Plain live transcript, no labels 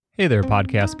Hey there,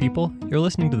 podcast people. You're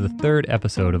listening to the third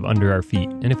episode of Under Our Feet,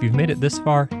 and if you've made it this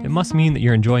far, it must mean that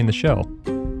you're enjoying the show.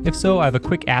 If so, I have a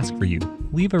quick ask for you.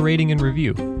 Leave a rating and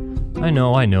review. I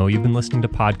know, you've been listening to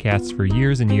podcasts for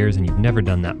years and years and you've never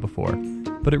done that before,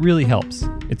 but it really helps.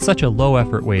 It's such a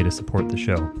low-effort way to support the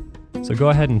show. So go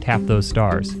ahead and tap those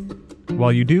stars.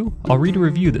 While you do, I'll read a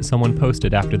review that someone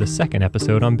posted after the second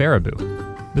episode on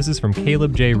Baraboo. This is from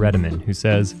Caleb J. Redeman, who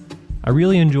says, I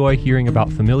really enjoy hearing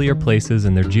about familiar places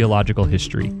and their geological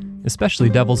history,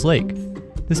 especially Devil's Lake.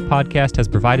 This podcast has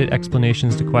provided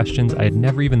explanations to questions I had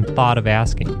never even thought of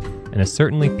asking, and has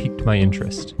certainly piqued my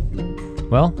interest.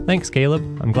 Well, thanks, Caleb.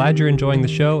 I'm glad you're enjoying the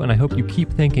show, and I hope you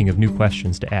keep thinking of new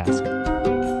questions to ask.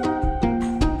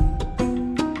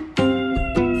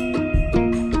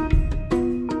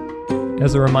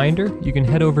 As a reminder, you can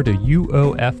head over to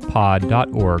uofpod.org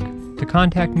to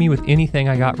contact me with anything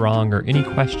I got wrong or any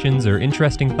questions or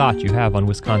interesting thoughts you have on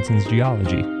Wisconsin's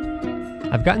geology.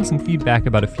 I've gotten some feedback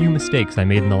about a few mistakes I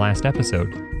made in the last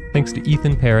episode, thanks to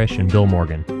Ethan Parrish and Bill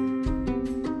Morgan.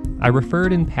 I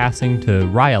referred in passing to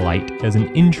rhyolite as an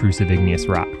intrusive igneous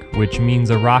rock, which means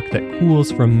a rock that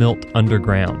cools from milt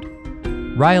underground.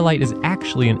 Rhyolite is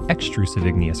actually an extrusive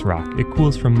igneous rock. It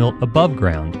cools from milt above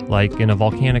ground, like in a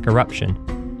volcanic eruption.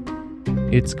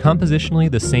 It's compositionally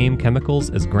the same chemicals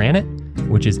as granite,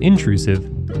 which is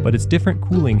intrusive, but its different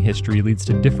cooling history leads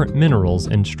to different minerals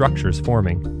and structures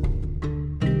forming.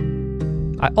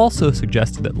 I also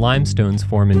suggested that limestones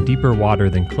form in deeper water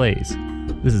than clays.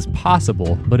 This is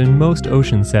possible, but in most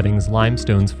ocean settings,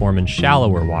 limestones form in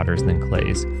shallower waters than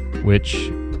clays,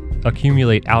 which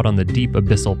accumulate out on the deep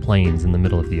abyssal plains in the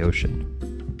middle of the ocean.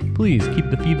 Please keep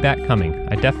the feedback coming.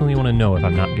 I definitely want to know if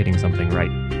I'm not getting something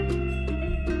right.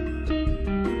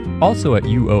 Also at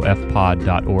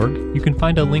uofpod.org, you can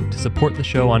find a link to support the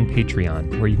show on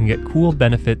Patreon, where you can get cool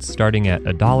benefits starting at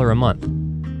 $1 a month.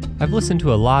 I've listened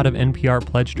to a lot of NPR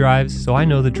pledge drives, so I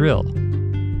know the drill.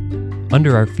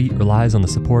 Under Our Feet relies on the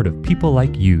support of people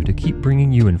like you to keep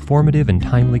bringing you informative and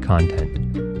timely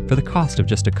content. For the cost of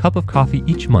just a cup of coffee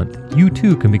each month, you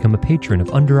too can become a patron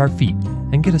of Under Our Feet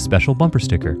and get a special bumper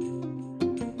sticker.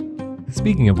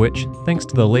 Speaking of which, thanks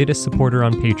to the latest supporter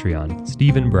on Patreon,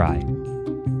 Stephen Bry.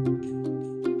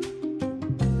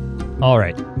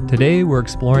 Alright, today we're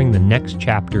exploring the next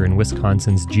chapter in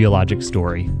Wisconsin's geologic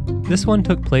story. This one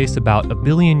took place about 1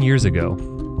 billion years ago.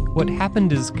 What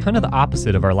happened is kind of the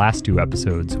opposite of our last two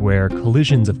episodes, where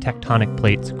collisions of tectonic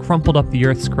plates crumpled up the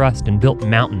Earth's crust and built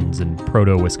mountains in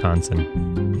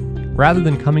proto-Wisconsin. Rather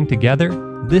than coming together,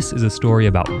 this is a story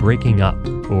about breaking up,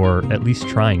 or at least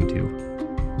trying to.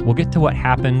 We'll get to what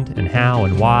happened and how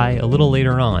and why a little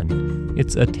later on.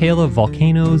 It's a tale of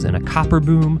volcanoes and a copper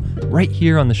boom right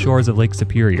here on the shores of Lake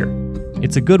Superior.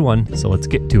 It's a good one, so let's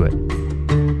get to it.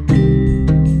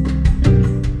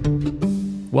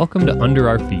 Welcome to Under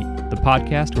Our Feet, the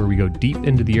podcast where we go deep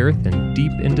into the earth and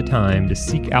deep into time to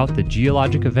seek out the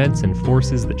geologic events and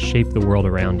forces that shape the world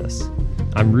around us.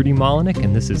 I'm Rudy Molinek,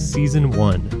 and this is Season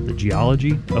 1, The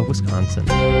Geology of Wisconsin.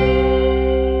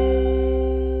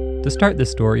 To start this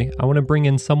story, I want to bring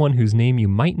in someone whose name you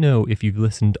might know if you've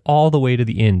listened all the way to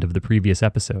the end of the previous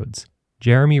episodes,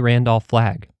 Jeremy Randolph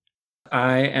Flagg.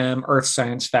 I am Earth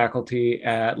Science faculty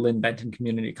at Lynn Benton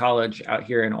Community College out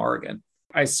here in Oregon.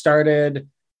 I started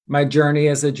my journey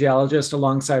as a geologist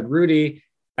alongside Rudy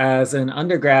as an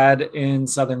undergrad in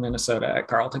southern Minnesota at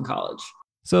Carleton College.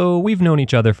 So we've known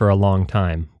each other for a long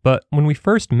time, but when we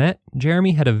first met,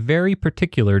 Jeremy had a very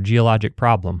particular geologic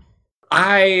problem.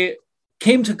 I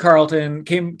came to Carleton,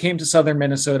 came to southern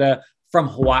Minnesota from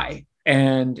Hawaii.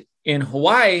 And in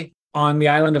Hawaii, on the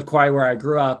island of Kauai where I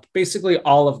grew up, basically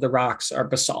all of the rocks are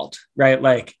basalt, right?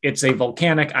 Like it's a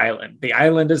volcanic island. The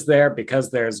island is there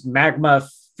because there's magma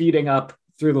feeding up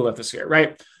through the lithosphere,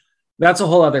 right? That's a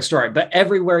whole other story. But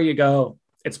everywhere you go,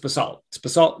 it's basalt. It's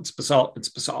basalt, it's basalt, it's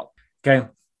basalt. Okay.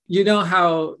 You know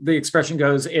how the expression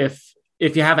goes, if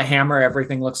you have a hammer,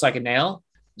 everything looks like a nail.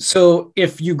 So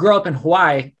if you grow up in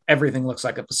Hawaii, everything looks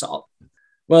like a basalt.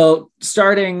 Well,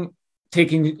 taking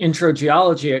intro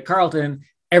geology at Carleton,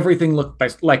 everything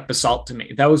looked like basalt to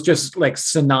me. That was just like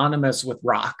synonymous with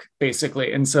rock,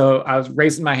 basically. And so I was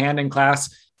raising my hand in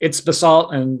class, it's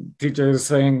basalt, and teachers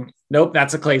saying, nope,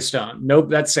 that's a clay stone. Nope,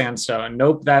 that's sandstone.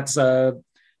 Nope, that's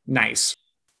gneiss.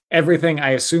 Everything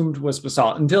I assumed was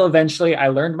basalt until eventually I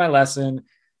learned my lesson.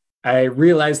 I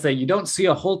realized that you don't see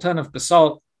a whole ton of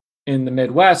basalt in the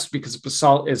Midwest because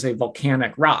basalt is a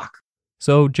volcanic rock.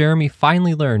 So Jeremy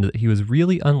finally learned that he was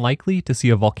really unlikely to see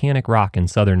a volcanic rock in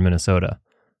southern Minnesota.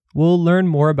 We'll learn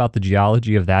more about the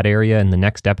geology of that area in the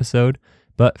next episode,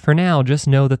 But for now, just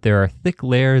know that there are thick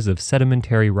layers of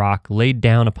sedimentary rock laid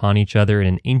down upon each other in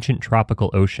an ancient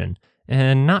tropical ocean,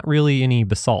 and not really any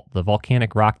basalt, the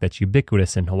volcanic rock that's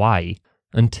ubiquitous in Hawaii,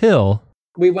 until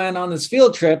we went on this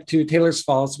field trip to Taylor's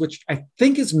Falls, which I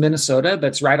think is Minnesota,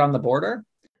 that's right on the border.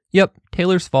 Yep,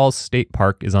 Taylor's Falls State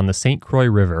Park is on the St. Croix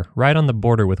River, right on the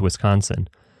border with Wisconsin.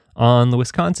 On the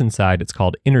Wisconsin side, it's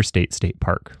called Interstate State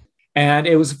Park. And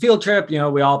it was a field trip. We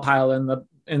all pile in the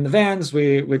vans,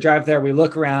 we drive there, we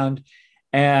look around.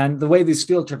 And the way these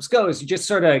field trips go is you just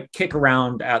sort of kick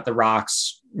around at the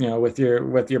rocks, with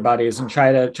your buddies and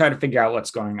try to figure out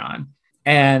what's going on.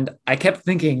 And I kept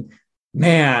thinking,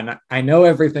 man, I know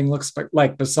everything looks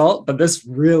like basalt, but this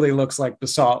really looks like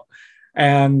basalt.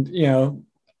 And,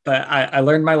 but I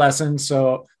learned my lesson.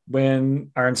 So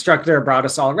when our instructor brought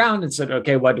us all around and said,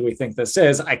 okay, what do we think this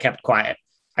is? I kept quiet.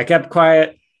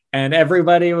 And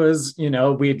everybody was,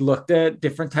 we'd looked at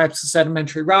different types of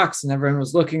sedimentary rocks and everyone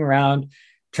was looking around,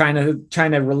 trying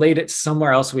to relate it to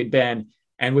somewhere else we'd been.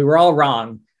 And we were all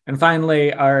wrong. And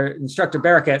finally, our instructor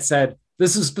Barakat said,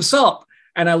 this is basalt.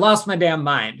 And I lost my damn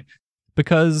mind.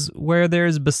 Because where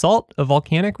there's basalt, a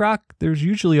volcanic rock, there's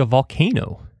usually a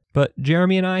volcano. But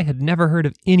Jeremy and I had never heard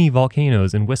of any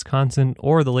volcanoes in Wisconsin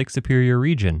or the Lake Superior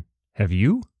region. Have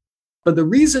you? But the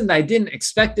reason I didn't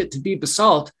expect it to be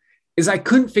basalt is I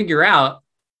couldn't figure out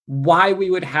why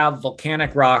we would have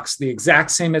volcanic rocks the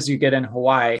exact same as you get in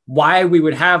Hawaii, why we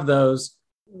would have those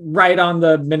right on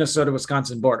the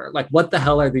Minnesota-Wisconsin border. Like, what the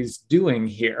hell are these doing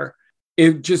here?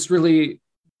 It just really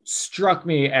struck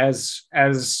me as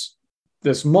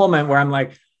this moment where I'm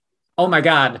like, oh my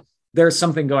God, there's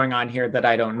something going on here that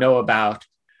I don't know about.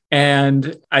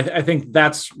 And I think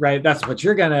that's right. That's what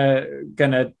you're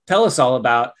gonna tell us all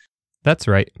about. That's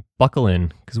right. Buckle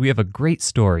in, because we have a great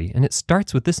story, and it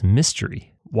starts with this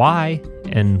mystery. Why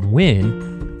and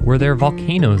when were there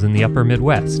volcanoes in the upper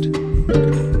Midwest?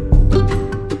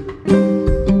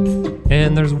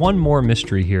 And there's one more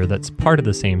mystery here that's part of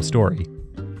the same story.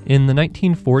 In the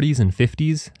 1940s and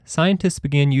 50s, scientists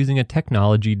began using a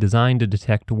technology designed to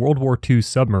detect World War II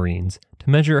submarines to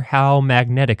measure how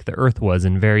magnetic the Earth was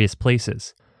in various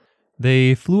places.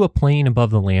 They flew a plane above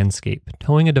the landscape,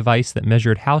 towing a device that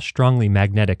measured how strongly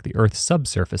magnetic the Earth's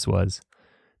subsurface was.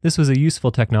 This was a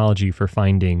useful technology for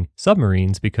finding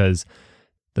submarines because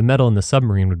the metal in the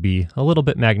submarine would be a little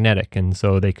bit magnetic, and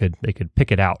so they could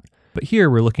pick it out. But here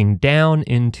we're looking down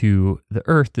into the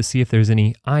Earth to see if there's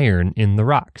any iron in the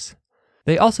rocks.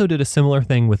 They also did a similar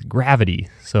thing with gravity,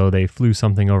 so they flew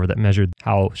something over that measured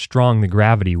how strong the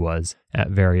gravity was at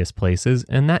various places,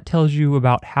 and that tells you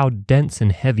about how dense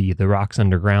and heavy the rocks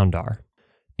underground are.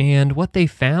 And what they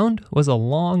found was a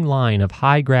long line of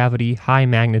high-gravity,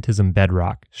 high-magnetism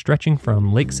bedrock stretching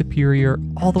from Lake Superior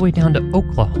all the way down to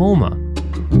Oklahoma.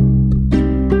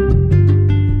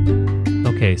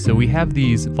 Okay, so we have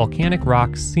these volcanic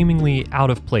rocks seemingly out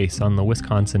of place on the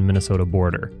Wisconsin-Minnesota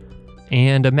border,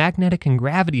 and a magnetic and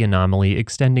gravity anomaly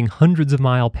extending hundreds of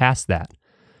miles past that,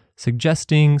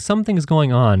 suggesting something's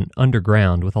going on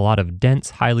underground with a lot of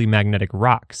dense, highly magnetic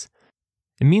rocks.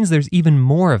 It means there's even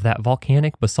more of that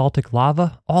volcanic basaltic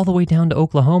lava all the way down to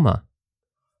Oklahoma.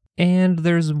 And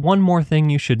there's one more thing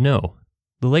you should know.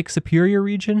 The Lake Superior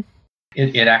region?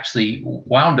 It actually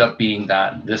wound up being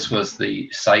that this was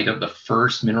the site of the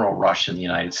first mineral rush in the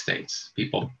United States.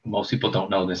 Most people don't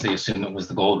know this. They assume it was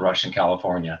the gold rush in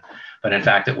California. But in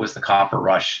fact, it was the copper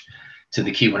rush to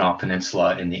the Keweenaw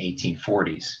Peninsula in the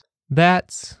 1840s.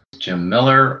 That's Jim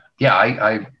Miller. Yeah,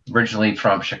 I originally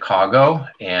from Chicago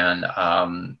and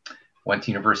went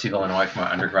to University of Illinois for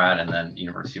my undergrad and then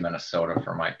University of Minnesota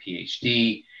for my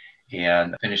PhD.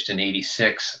 And finished in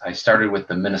 86. I started with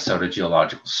the Minnesota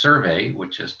Geological Survey,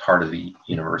 which is part of the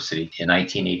university, in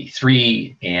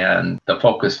 1983. And the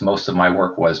focus, most of my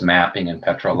work was mapping and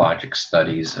petrologic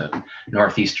studies of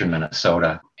northeastern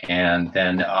Minnesota. And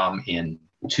then in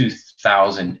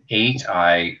 2008,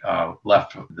 I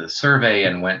left the survey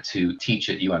and went to teach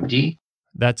at UMD.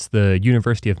 That's the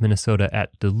University of Minnesota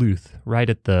at Duluth, right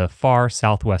at the far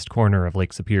southwest corner of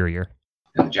Lake Superior.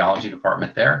 In the geology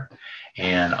department there.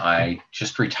 And I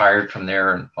just retired from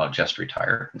there. Just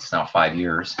retired. It's now 5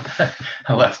 years.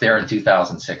 I left there in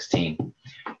 2016.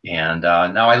 And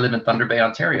now I live in Thunder Bay,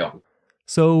 Ontario.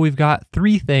 So we've got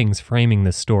three things framing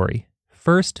this story.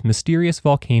 First, mysterious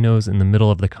volcanoes in the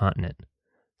middle of the continent.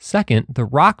 Second, the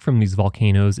rock from these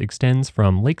volcanoes extends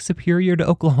from Lake Superior to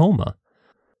Oklahoma.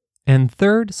 And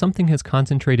third, something has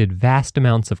concentrated vast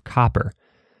amounts of copper.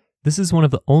 This is one of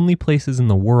the only places in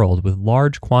the world with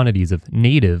large quantities of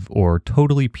native or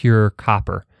totally pure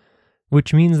copper.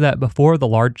 which means that before the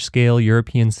large-scale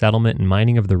European settlement and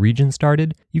mining of the region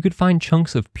started, you could find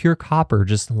chunks of pure copper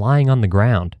just lying on the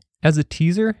ground. As a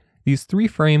teaser, these three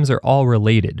frames are all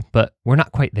related, but we're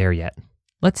not quite there yet.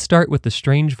 Let's start with the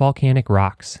strange volcanic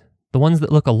rocks, the ones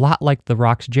that look a lot like the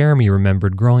rocks Jeremy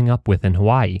remembered growing up with in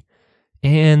Hawaii,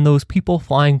 and those people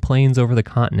flying planes over the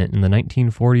continent in the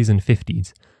 1940s and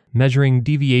 50s, measuring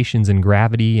deviations in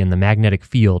gravity and the magnetic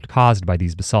field caused by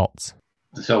these basalts.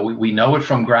 So we know it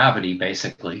from gravity,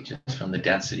 basically, just from the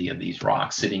density of these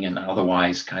rocks sitting in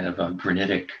otherwise kind of a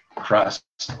granitic crust.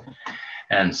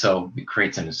 And so it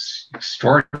creates an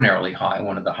extraordinarily high,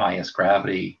 one of the highest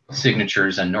gravity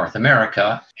signatures in North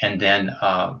America. And then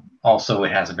also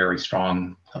it has a very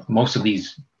strong, most of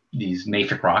these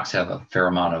mafic rocks have a fair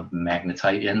amount of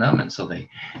magnetite in them. And so they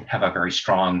have a very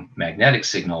strong magnetic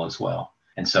signal as well.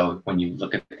 And so when you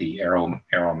look at the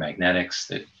aeromagnetics,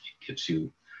 that gives you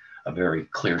a very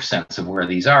clear sense of where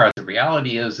these are. The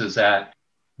reality is that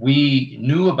we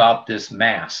knew about this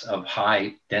mass of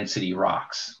high density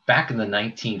rocks back in the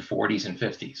 1940s and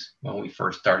 50s when we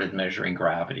first started measuring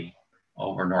gravity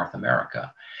over North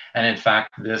America. And in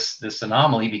fact, this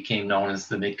anomaly became known as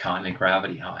the Mid-Continent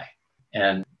Gravity High.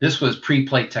 And this was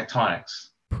pre-plate tectonics.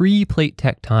 Pre-plate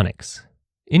tectonics.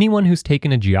 Anyone who's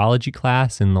taken a geology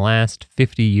class in the last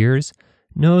 50 years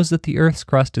knows that the Earth's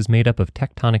crust is made up of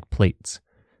tectonic plates.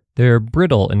 They're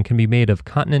brittle and can be made of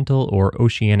continental or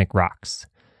oceanic rocks,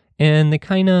 and they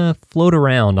kind of float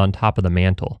around on top of the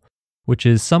mantle, which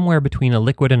is somewhere between a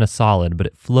liquid and a solid, but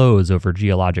it flows over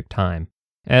geologic time.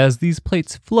 As these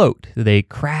plates float, they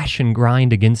crash and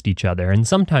grind against each other, and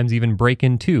sometimes even break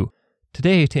in two.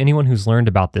 Today, to anyone who's learned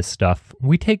about this stuff,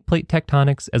 we take plate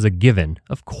tectonics as a given.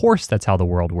 Of course that's how the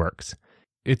world works.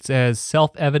 It's as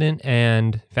self-evident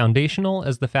and foundational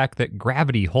as the fact that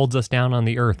gravity holds us down on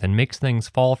the Earth and makes things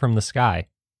fall from the sky.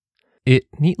 It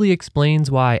neatly explains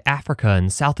why Africa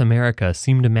and South America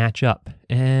seem to match up,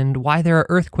 and why there are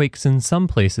earthquakes in some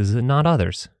places and not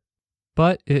others.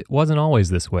 But it wasn't always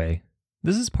this way.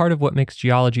 This is part of what makes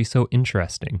geology so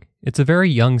interesting. It's a very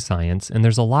young science, and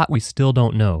there's a lot we still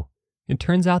don't know. It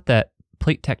turns out that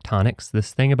plate tectonics,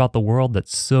 this thing about the world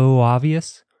that's so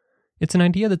obvious, it's an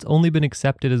idea that's only been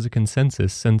accepted as a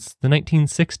consensus since the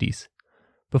 1960s.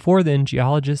 Before then,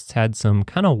 geologists had some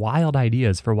kind of wild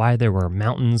ideas for why there were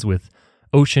mountains with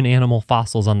ocean animal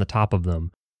fossils on the top of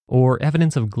them, or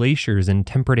evidence of glaciers in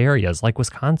temperate areas like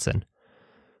Wisconsin.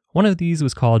 One of these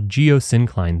was called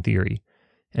geosyncline theory,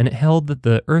 and it held that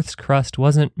the Earth's crust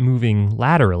wasn't moving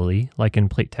laterally, like in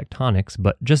plate tectonics,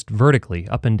 but just vertically,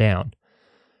 up and down.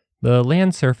 The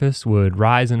land surface would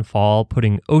rise and fall,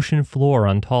 putting ocean floor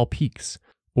on tall peaks,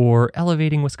 or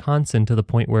elevating Wisconsin to the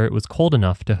point where it was cold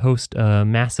enough to host a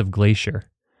massive glacier.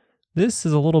 This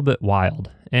is a little bit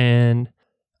wild, and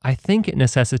I think it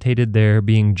necessitated there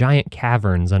being giant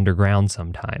caverns underground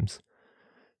sometimes.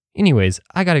 Anyways,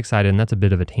 I got excited, and that's a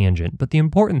bit of a tangent, but the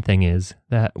important thing is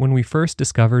that when we first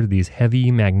discovered these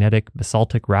heavy magnetic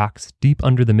basaltic rocks deep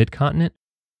under the mid-continent,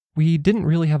 we didn't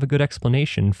really have a good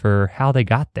explanation for how they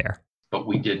got there. But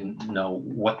we didn't know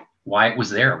why it was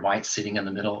there, why it's sitting in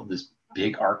the middle of this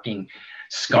big arcing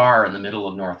scar in the middle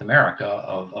of North America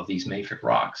of these mafic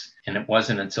rocks. And it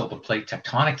wasn't until the plate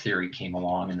tectonic theory came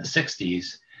along in the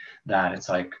 60s that it's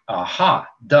like, aha,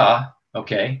 duh,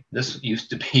 okay, this used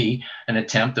to be an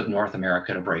attempt of North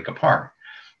America to break apart.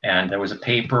 And there was a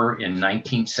paper in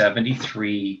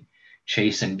 1973,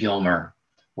 Chase and Gilmer,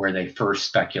 where they first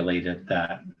speculated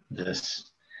that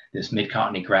this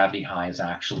mid-continent gravity high is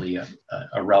actually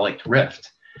a relic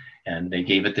rift. And they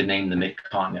gave it the name the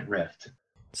Mid-Continent Rift.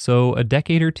 So a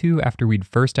decade or two after we'd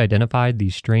first identified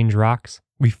these strange rocks,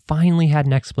 we finally had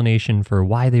an explanation for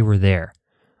why they were there.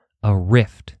 A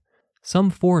rift.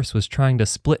 Some force was trying to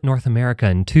split North America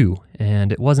in two,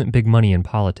 and it wasn't big money in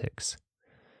politics.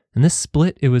 And this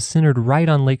split, it was centered right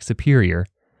on Lake Superior.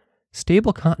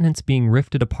 Stable continents being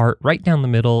rifted apart right down the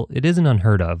middle, it isn't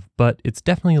unheard of, but it's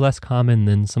definitely less common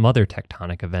than some other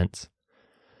tectonic events.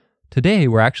 Today,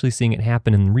 we're actually seeing it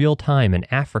happen in real time in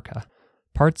Africa.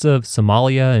 Parts of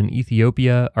Somalia and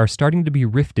Ethiopia are starting to be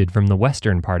rifted from the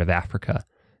western part of Africa.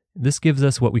 This gives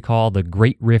us what we call the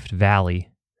Great Rift Valley.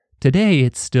 Today,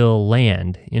 it's still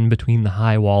land in between the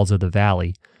high walls of the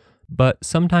valley, but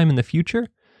sometime in the future,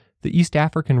 the East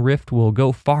African Rift will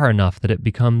go far enough that it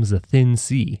becomes a thin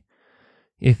sea.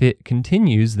 If it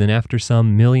continues, then after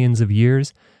some millions of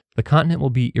years, the continent will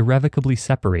be irrevocably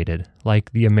separated,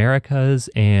 like the Americas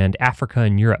and Africa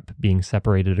and Europe being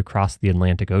separated across the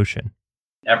Atlantic Ocean.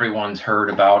 Everyone's heard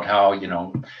about how,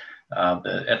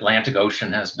 the Atlantic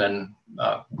Ocean has been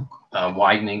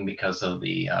widening because of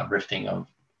the rifting of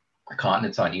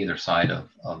continents on either side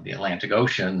of the Atlantic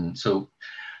Ocean. So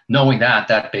knowing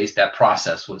that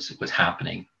process was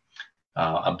happening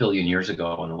 1 billion years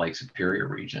ago in the Lake Superior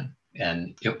region.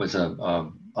 And it was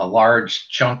a large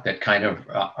chunk that kind of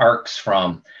arcs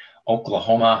from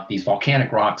Oklahoma, these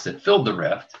volcanic rocks that filled the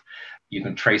rift. You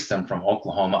can trace them from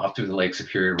Oklahoma up through the Lake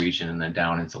Superior region and then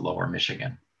down into lower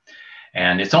Michigan.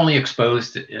 And it's only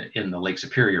exposed in the Lake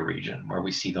Superior region where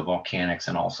we see the volcanics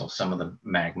and also some of the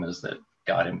magmas that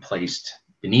got emplaced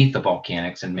beneath the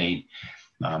volcanics and made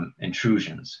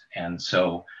intrusions. And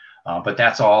so, but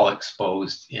that's all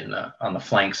exposed on the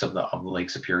flanks of the Lake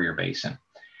Superior basin.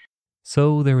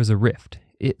 So there was a rift.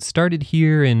 It started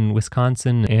here in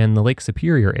Wisconsin and the Lake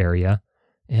Superior area,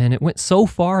 and it went so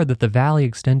far that the valley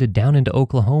extended down into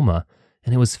Oklahoma,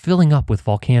 and it was filling up with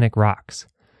volcanic rocks.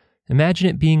 Imagine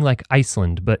it being like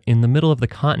Iceland, but in the middle of the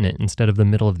continent instead of the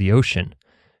middle of the ocean.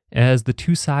 As the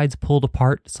two sides pulled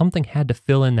apart, something had to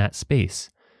fill in that space.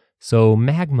 So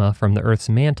magma from the Earth's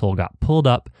mantle got pulled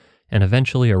up and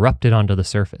eventually erupted onto the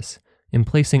surface,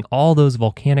 emplacing all those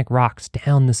volcanic rocks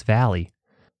down this valley.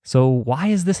 So why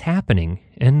is this happening,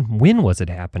 and when was it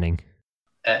happening?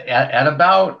 At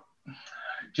about,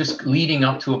 just leading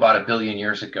up to about 1 billion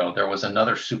years ago, there was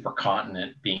another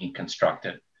supercontinent being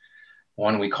constructed,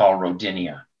 one we call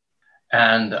Rodinia.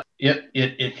 And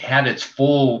it had its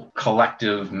full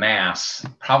collective mass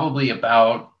probably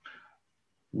about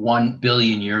 1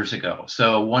 billion years ago.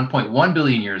 So 1.1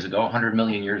 billion years ago, 100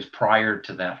 million years prior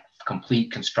to that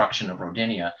complete construction of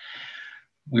Rodinia,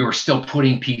 we were still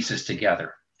putting pieces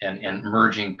together and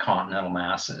merging continental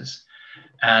masses.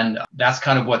 And that's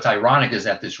kind of what's ironic, is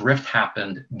that this rift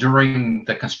happened during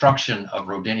the construction of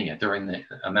Rodinia, during the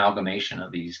amalgamation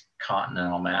of these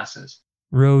continental masses.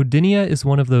 Rodinia is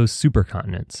one of those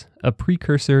supercontinents, a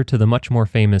precursor to the much more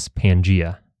famous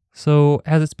Pangaea. So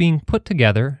as it's being put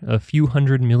together a few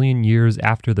 100 million years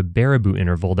after the Baraboo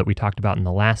interval that we talked about in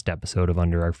the last episode of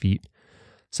Under Our Feet,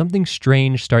 something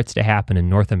strange starts to happen in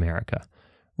North America,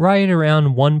 right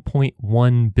around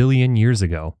 1.1 billion years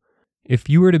ago. If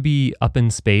you were to be up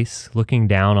in space looking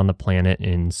down on the planet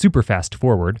in super fast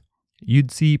forward,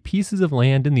 you'd see pieces of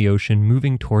land in the ocean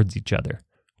moving towards each other.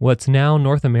 What's now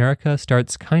North America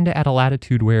starts kinda at a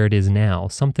latitude where it is now,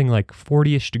 something like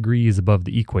 40-ish degrees above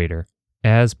the equator.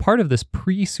 As part of this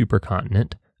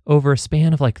pre-supercontinent, over a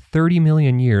span of like 30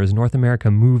 million years, North America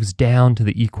moves down to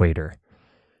the equator.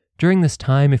 During this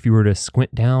time, if you were to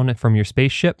squint down from your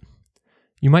spaceship,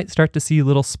 you might start to see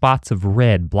little spots of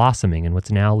red blossoming in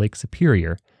what's now Lake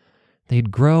Superior. They'd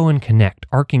grow and connect,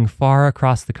 arcing far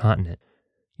across the continent.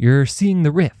 You're seeing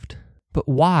the rift. But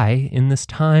why, in this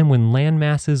time when land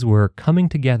masses were coming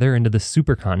together into the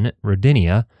supercontinent,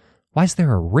 Rodinia, why is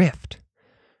there a rift?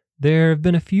 There have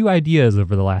been a few ideas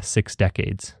over the last 6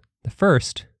 decades. The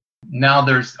first... Now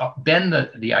there's been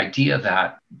the idea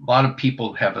that a lot of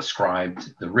people have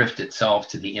ascribed the rift itself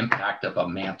to the impact of a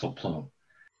mantle plume.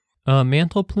 A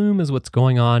mantle plume is what's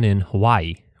going on in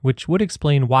Hawaii, which would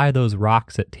explain why those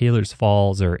rocks at Taylor's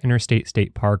Falls or Interstate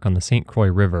State Park on the St.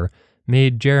 Croix River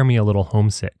made Jeremy a little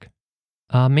homesick.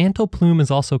 A mantle plume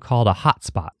is also called a hot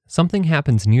spot. Something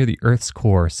happens near the Earth's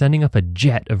core, sending up a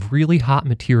jet of really hot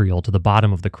material to the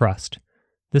bottom of the crust.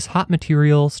 This hot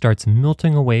material starts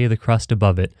melting away the crust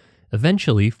above it,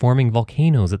 eventually forming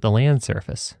volcanoes at the land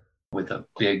surface. With a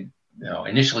big,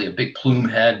 initially a big plume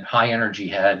head, high energy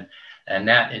head, and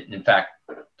that, in fact,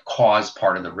 caused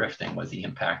part of the rifting, was the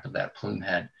impact of that plume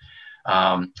head.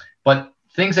 But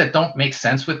things that don't make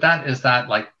sense with that is that,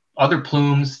 like, other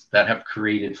plumes that have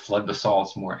created flood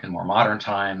basalts in more modern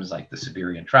times, like the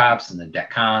Siberian Traps and the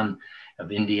Deccan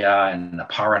of India and the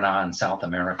Paraná in South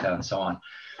America and so on,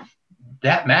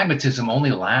 that magmatism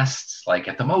only lasts like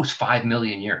at the most 5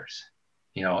 million years.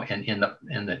 And in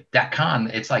the Deccan,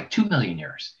 it's like 2 million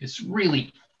years. It's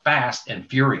really fast and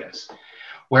furious.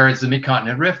 Whereas the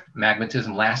Mid-Continent Rift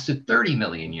magmatism lasted 30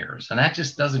 million years. And that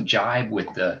just doesn't jibe with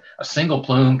a single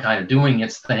plume kind of doing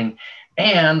its thing.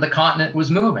 And the continent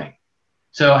was moving.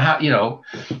 So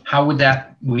how would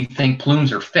that? We think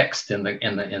plumes are fixed in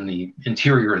the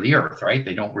interior of the Earth, right?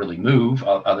 They don't really move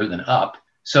other than up.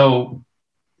 So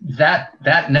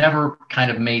that never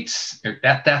kind of makes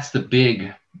that. That's the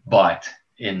big but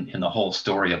in the whole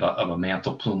story of a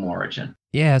mantle plume origin.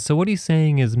 Yeah. So what he's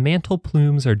saying is mantle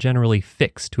plumes are generally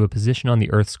fixed to a position on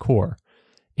the Earth's core,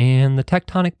 and the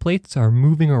tectonic plates are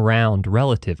moving around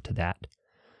relative to that.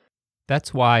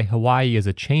 That's why Hawaii is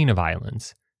a chain of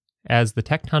islands. As the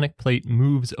tectonic plate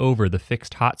moves over the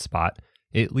fixed hotspot,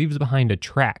 it leaves behind a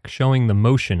track showing the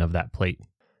motion of that plate.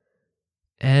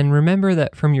 And remember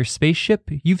that from your spaceship,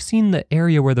 you've seen the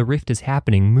area where the rift is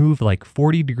happening move like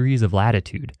 40 degrees of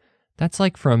latitude. That's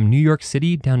like from New York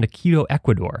City down to Quito,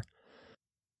 Ecuador.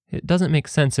 It doesn't make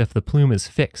sense if the plume is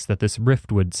fixed that this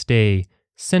rift would stay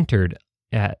centered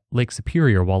at Lake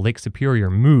Superior while Lake Superior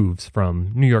moves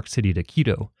from New York City to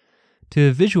Quito.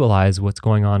 To visualize what's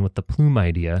going on with the plume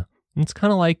idea, it's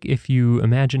kind of like if you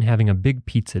imagine having a big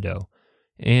pizza dough,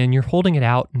 and you're holding it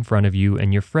out in front of you,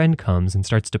 and your friend comes and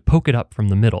starts to poke it up from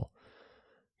the middle.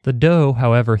 The dough,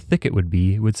 however thick it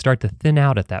would start to thin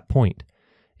out at that point,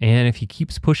 and if he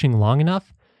keeps pushing long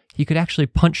enough, he could actually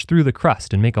punch through the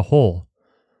crust and make a hole.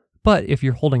 But if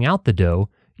you're holding out the dough,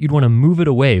 you'd want to move it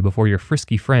away before your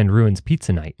frisky friend ruins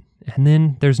pizza night, and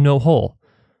then there's no hole.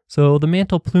 So the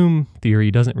mantle plume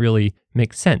theory doesn't really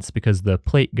make sense because the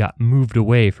plate got moved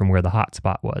away from where the hot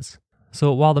spot was.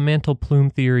 So while the mantle plume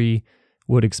theory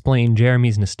would explain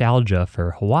Jeremy's nostalgia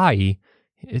for Hawaii,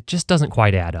 it just doesn't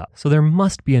quite add up. So there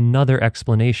must be another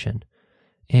explanation.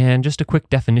 And just a quick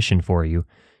definition for you.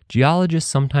 Geologists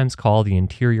sometimes call the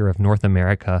interior of North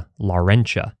America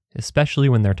Laurentia, especially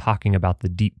when they're talking about the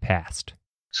deep past.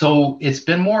 So it's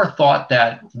been more thought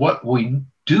that what we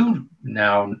do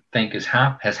now think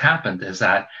has happened is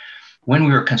that when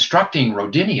we were constructing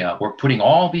Rodinia, we're putting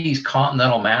all these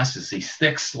continental masses, these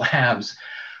thick slabs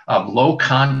of low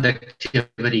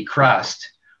conductivity crust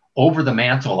over the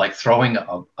mantle, like throwing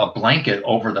a blanket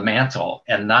over the mantle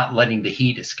and not letting the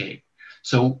heat escape.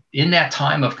 So in that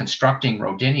time of constructing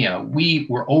Rodinia, we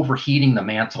were overheating the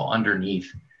mantle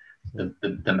underneath the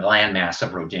landmass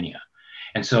of Rodinia.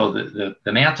 And so the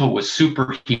mantle was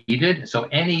superheated. So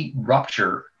any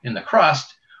rupture in the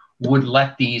crust would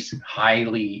let these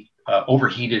highly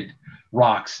overheated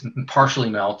rocks partially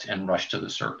melt and rush to the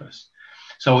surface.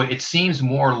 So it seems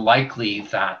more likely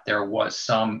that there was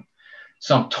some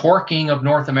torquing of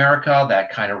North America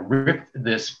that kind of ripped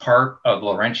this part of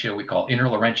Laurentia, we call Inner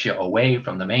Laurentia, away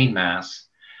from the main mass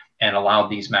and allowed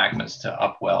these magmas to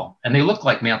upwell. And they look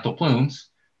like mantle plumes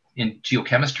in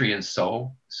geochemistry and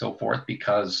so forth,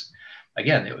 because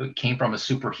again, it came from a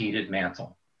superheated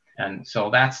mantle. And so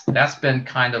that's been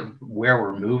kind of where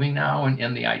we're moving now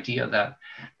in the idea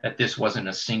that this wasn't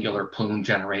a singular plume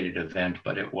generated event,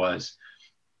 but it was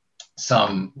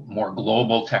some more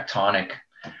global tectonic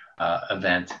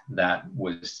event that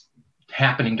was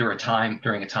happening during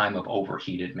a time of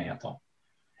overheated mantle.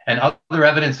 And other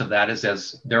evidence of that is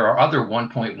as there are other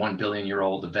 1.1 billion year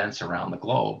old events around the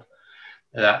globe,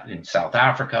 that in South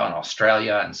Africa and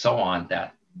Australia and so on,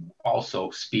 that also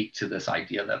speak to this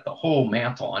idea that the whole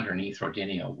mantle underneath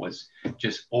Rodinia was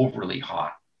just overly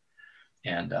hot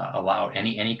and allowed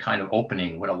any kind of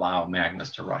opening would allow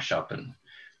magmas to rush up and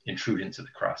intrude into the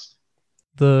crust.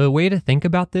 The way to think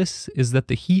about this is that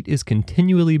the heat is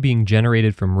continually being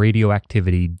generated from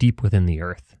radioactivity deep within the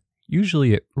Earth.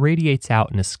 Usually it radiates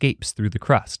out and escapes through the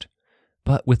crust.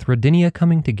 But with Rodinia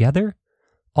coming together,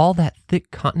 all that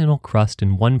thick continental crust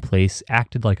in one place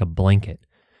acted like a blanket,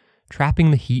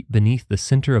 trapping the heat beneath the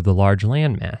center of the large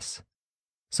landmass.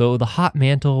 So the hot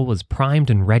mantle was primed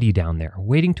and ready down there,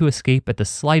 waiting to escape at the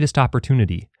slightest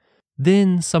opportunity.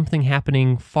 Then something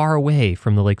happening far away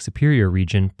from the Lake Superior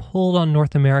region pulled on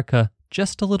North America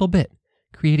just a little bit,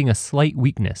 creating a slight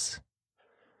weakness.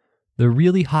 The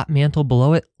really hot mantle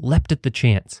below it leapt at the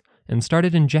chance and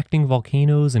started injecting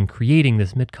volcanoes and creating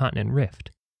this mid-continent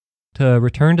rift. To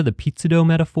return to the pizza dough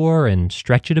metaphor and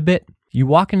stretch it a bit, you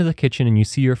walk into the kitchen and you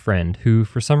see your friend, who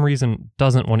for some reason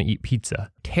doesn't want to eat pizza,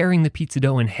 tearing the pizza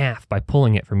dough in half by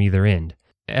pulling it from either end.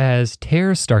 As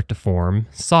tears start to form,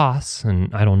 sauce,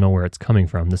 and I don't know where it's coming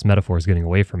from, this metaphor is getting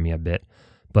away from me a bit,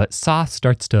 but sauce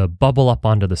starts to bubble up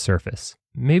onto the surface.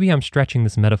 Maybe I'm stretching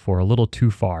this metaphor a little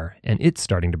too far, and it's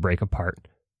starting to break apart.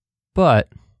 But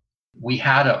we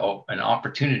had an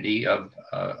opportunity of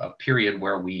a period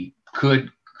where we could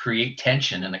create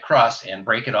tension in the crust and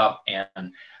break it up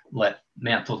and let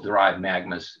mantle-derived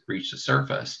magmas reach the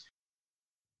surface.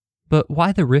 But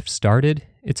why the rift started,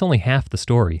 it's only half the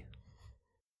story.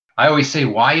 I always say,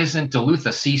 why isn't Duluth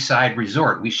a seaside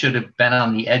resort? We should have been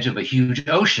on the edge of a huge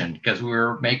ocean because we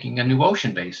were making a new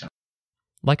ocean basin.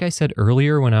 Like I said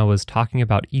earlier when I was talking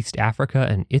about East Africa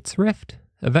and its rift,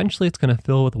 eventually it's going to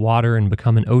fill with water and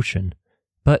become an ocean.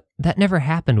 But that never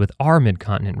happened with our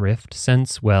mid-continent rift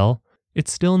since, well,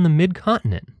 it's still in the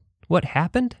mid-continent. What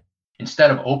happened?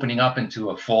 Instead of opening up into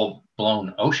a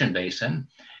full-blown ocean basin,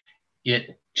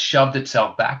 it shoved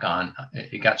itself back on.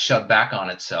 It got shoved back on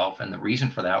itself, and the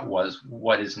reason for that was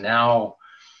what is now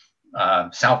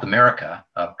South America,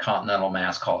 a continental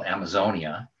mass called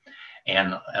Amazonia,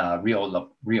 and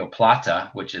Rio Plata,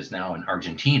 which is now in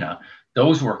Argentina.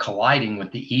 Those were colliding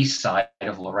with the east side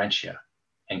of Laurentia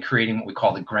and creating what we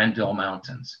call the Grenville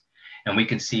Mountains. And we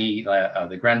can see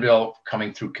the Grenville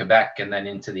coming through Quebec and then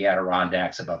into the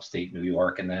Adirondacks of upstate New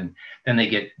York. And then they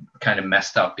get kind of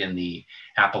messed up in the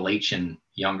Appalachian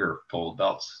younger fold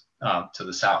belts to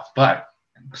the south. But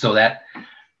so that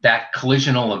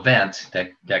collisional event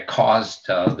that caused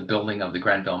the building of the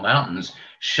Grenville Mountains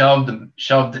shoved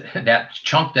that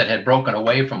chunk that had broken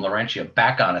away from Laurentia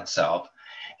back on itself,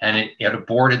 and it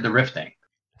aborted the rifting.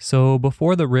 So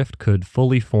before the rift could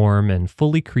fully form and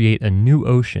fully create a new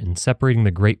ocean separating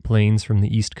the Great Plains from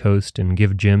the East Coast and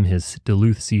give Jim his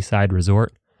Duluth seaside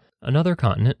resort, another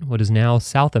continent, what is now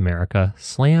South America,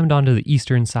 slammed onto the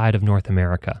eastern side of North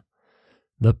America.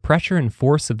 The pressure and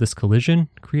force of this collision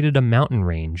created a mountain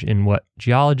range in what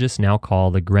geologists now call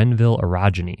the Grenville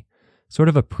orogeny, sort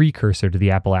of a precursor to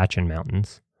the Appalachian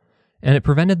Mountains, and it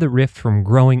prevented the rift from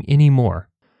growing any more.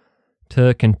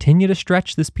 To continue to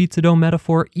stretch this pizza dough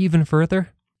metaphor even further,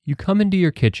 you come into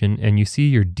your kitchen and you see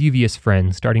your devious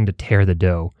friend starting to tear the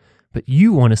dough, but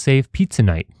you want to save pizza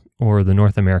night, or the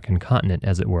North American continent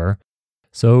as it were,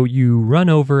 so you run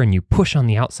over and you push on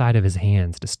the outside of his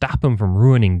hands to stop him from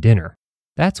ruining dinner.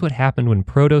 That's what happened when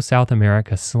Proto-South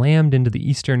America slammed into the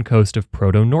eastern coast of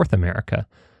Proto-North America,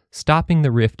 stopping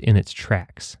the rift in its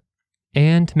tracks.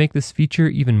 And to make this feature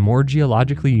even more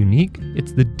geologically unique,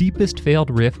 it's the deepest failed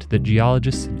rift that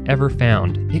geologists had ever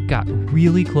found. It got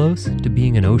really close to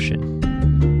being an ocean.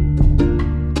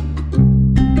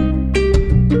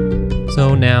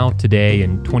 So now, today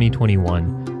in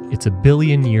 2021, it's a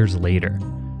billion years later.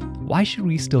 Why should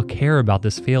we still care about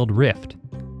this failed rift?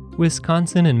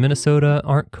 Wisconsin and Minnesota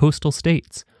aren't coastal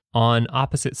states on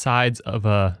opposite sides of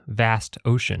a vast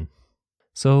ocean.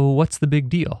 So what's the big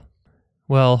deal?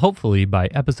 Well, hopefully by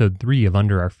episode 3 of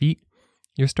Under Our Feet,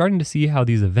 you're starting to see how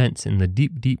these events in the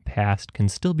deep, deep past can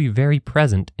still be very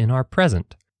present in our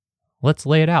present. Let's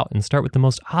lay it out and start with the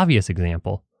most obvious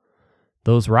example.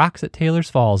 Those rocks at Taylor's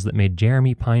Falls that made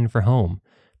Jeremy pine for home.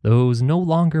 Those no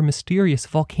longer mysterious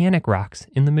volcanic rocks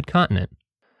in the mid-continent.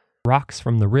 Rocks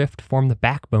from the rift form the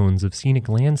backbones of scenic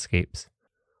landscapes.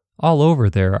 All over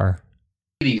there are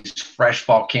these fresh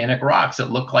volcanic rocks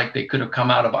that look like they could have come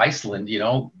out of Iceland,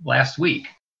 last week.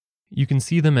 You can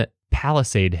see them at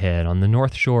Palisade Head on the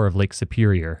north shore of Lake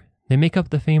Superior. They make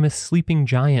up the famous Sleeping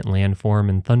Giant landform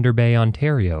in Thunder Bay,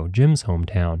 Ontario, Jim's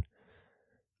hometown.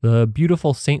 The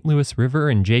beautiful St. Louis River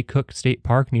in Jay Cooke State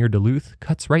Park near Duluth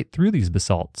cuts right through these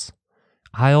basalts.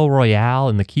 Isle Royale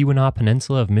and the Keweenaw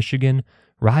Peninsula of Michigan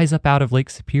rise up out of Lake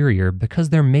Superior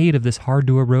because they're made of this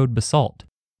hard-to-erode basalt.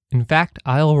 In fact,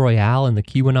 Isle Royale and the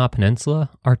Keweenaw Peninsula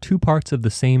are two parts of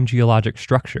the same geologic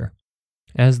structure.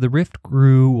 As the rift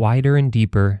grew wider and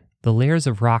deeper, the layers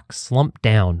of rock slumped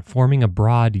down, forming a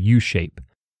broad U-shape.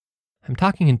 I'm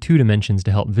talking in 2 dimensions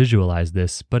to help visualize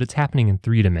this, but it's happening in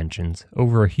 3 dimensions,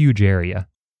 over a huge area.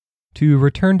 To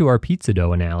return to our pizza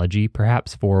dough analogy,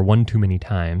 perhaps for one too many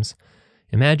times,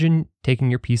 imagine taking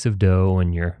your piece of dough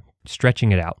and you're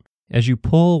stretching it out. As you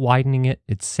pull, widening it,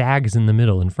 it sags in the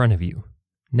middle in front of you.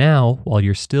 Now, while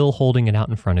you're still holding it out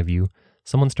in front of you,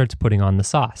 someone starts putting on the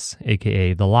sauce,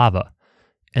 aka the lava,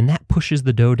 and that pushes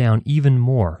the dough down even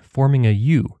more, forming a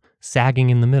U, sagging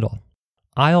in the middle.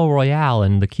 Isle Royale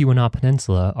and the Keweenaw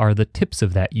Peninsula are the tips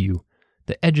of that U,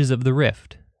 the edges of the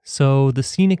rift. So the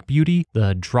scenic beauty,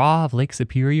 the draw of Lake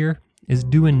Superior, is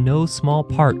due in no small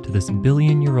part to this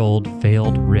billion-year-old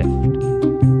failed rift.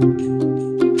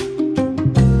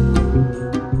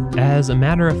 As a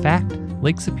matter of fact,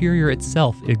 Lake Superior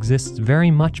itself exists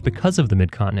very much because of the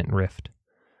Mid-Continent Rift.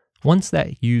 Once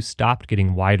that U stopped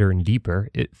getting wider and deeper,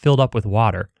 it filled up with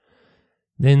water.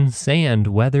 Then sand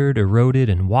weathered, eroded,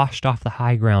 and washed off the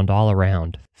high ground all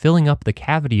around, filling up the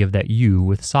cavity of that U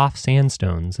with soft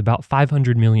sandstones about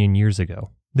 500 million years ago.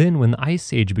 Then when the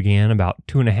Ice Age began about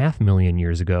 2.5 million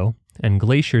years ago, and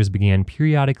glaciers began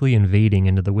periodically invading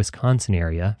into the Wisconsin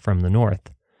area from the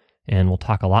north, and we'll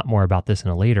talk a lot more about this in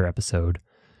a later episode,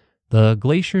 the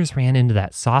glaciers ran into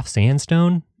that soft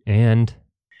sandstone, and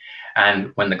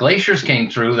when the glaciers came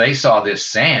through, they saw this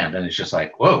sand, and it's just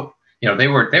like, whoa. They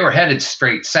were headed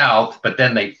straight south, but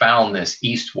then they found this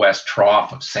east-west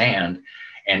trough of sand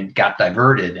and got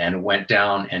diverted and went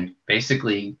down and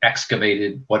basically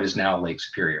excavated what is now Lake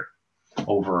Superior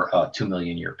over a 2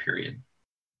 million year period.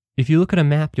 If you look at a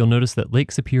map, you'll notice that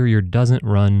Lake Superior doesn't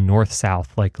run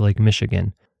north-south like Lake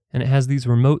Michigan, and it has these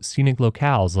remote scenic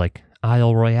locales like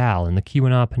Isle Royale and the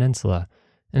Keweenaw Peninsula,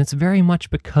 and it's very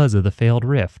much because of the failed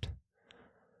rift.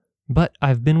 But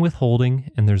I've been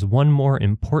withholding, and there's one more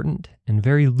important and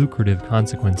very lucrative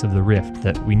consequence of the rift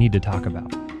that we need to talk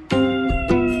about.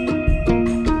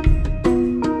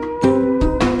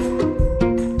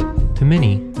 To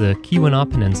many, the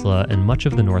Keweenaw Peninsula and much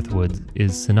of the Northwoods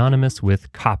is synonymous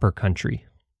with copper country.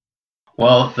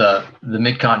 Well, the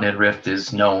Mid-Continent Rift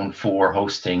is known for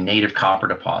hosting native copper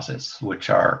deposits,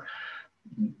 which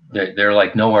they're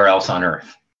like nowhere else on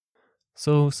Earth.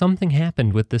 So something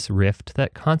happened with this rift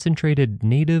that concentrated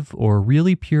native or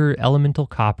really pure elemental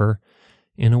copper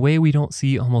in a way we don't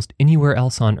see almost anywhere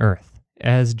else on Earth.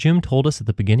 As Jim told us at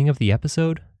the beginning of the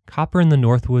episode, copper in the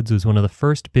Northwoods was one of the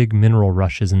first big mineral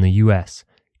rushes in the U.S.,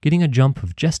 getting a jump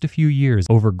of just a few years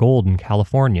over gold in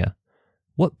California.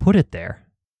 What put it there?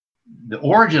 The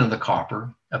origin of the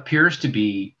copper appears to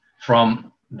be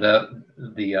from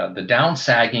the down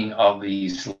sagging of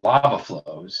these lava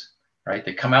flows, right?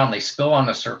 They come out and they spill on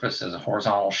the surface as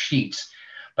horizontal sheets,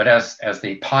 but as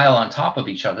they pile on top of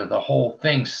each other, the whole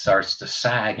thing starts to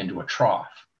sag into a trough.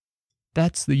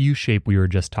 That's the U-shape we were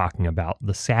just talking about,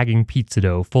 the sagging pizza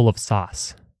dough full of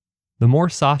sauce. The more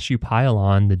sauce you pile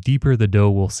on, the deeper the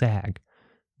dough will sag.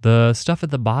 The stuff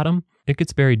at the bottom, it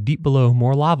gets buried deep below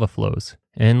more lava flows.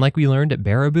 And like we learned at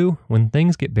Baraboo, when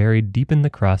things get buried deep in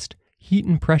the crust, heat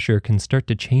and pressure can start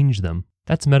to change them.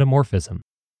 That's metamorphism.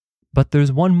 But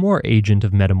there's one more agent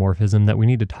of metamorphism that we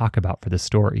need to talk about for this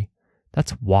story.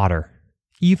 That's water.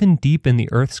 Even deep in the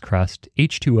Earth's crust,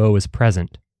 H2O is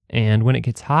present. And when it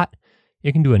gets hot,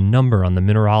 it can do a number on the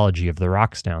mineralogy of the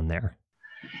rocks down there.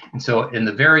 And so in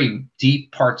the very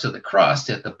deep parts of the crust,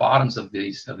 at the bottoms of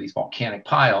these volcanic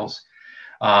piles,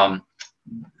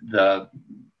 the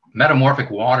metamorphic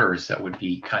waters that would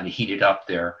be kind of heated up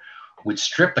there would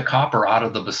strip the copper out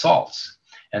of the basalts.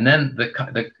 And then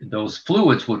those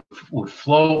fluids would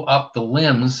flow up the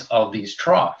limbs of these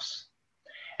troughs.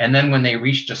 And then when they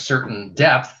reached a certain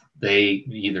depth,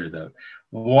 either the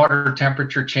water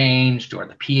temperature changed or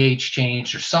the pH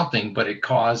changed or something, but it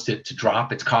caused it to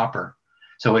drop its copper.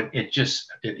 So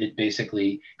it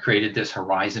basically created this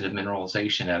horizon of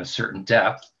mineralization at a certain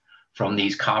depth from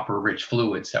these copper-rich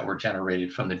fluids that were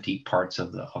generated from the deep parts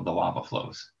of the lava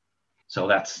flows. So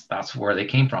that's where they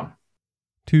came from.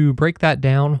 To break that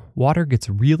down, water gets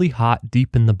really hot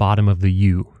deep in the bottom of the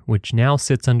U, which now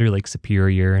sits under Lake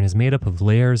Superior and is made up of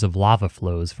layers of lava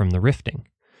flows from the rifting.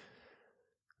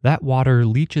 That water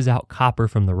leaches out copper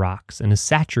from the rocks and is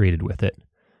saturated with it.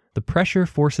 The pressure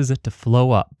forces it to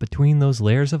flow up between those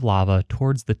layers of lava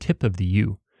towards the tip of the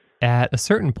U. At a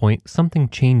certain point, something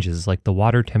changes, like the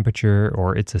water temperature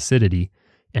or its acidity,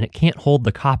 and it can't hold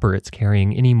the copper it's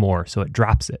carrying anymore, so it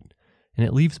drops it. And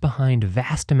it leaves behind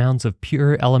vast amounts of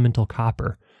pure elemental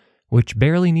copper, which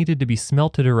barely needed to be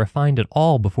smelted or refined at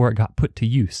all before it got put to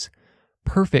use.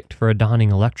 Perfect for a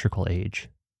dawning electrical age.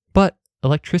 But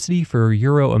electricity for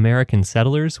Euro-American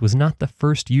settlers was not the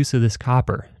first use of this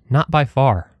copper, not by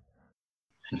far.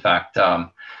 In fact,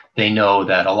 they know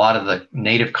that a lot of the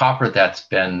native copper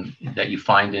that you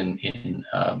find in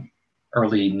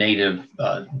early native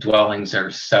dwellings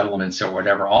or settlements or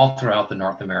whatever, all throughout the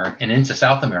North America and into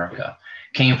South America,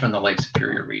 came from the Lake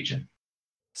Superior region.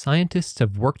 Scientists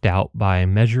have worked out by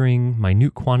measuring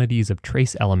minute quantities of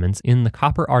trace elements in the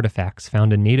copper artifacts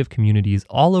found in native communities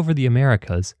all over the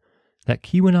Americas that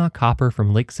Keweenaw copper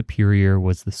from Lake Superior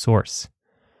was the source.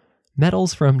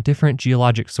 Metals from different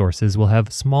geologic sources will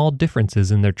have small differences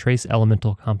in their trace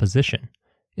elemental composition.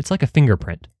 It's like a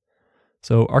fingerprint.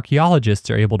 So archaeologists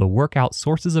are able to work out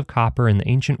sources of copper in the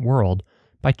ancient world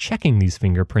by checking these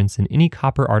fingerprints in any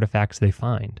copper artifacts they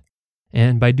find.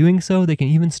 And by doing so, they can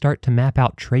even start to map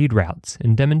out trade routes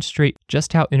and demonstrate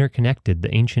just how interconnected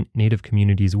the ancient native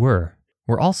communities were.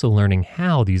 We're also learning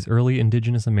how these early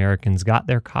indigenous Americans got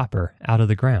their copper out of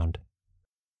the ground.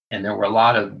 And there were a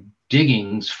lot of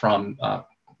diggings from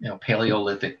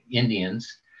Paleolithic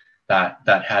Indians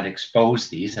that had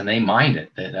exposed these, and they mined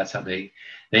it. That's how they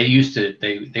used to.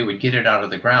 They would get it out of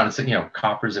the ground. And so, native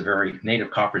copper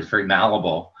is very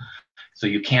malleable, so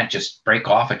you can't just break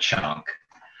off a chunk.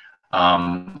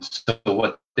 So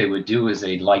what they would do is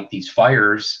they'd light these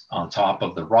fires on top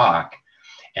of the rock,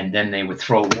 and then they would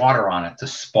throw water on it to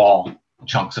spall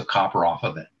chunks of copper off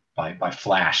of it by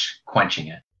flash quenching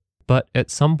it. But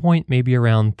at some point, maybe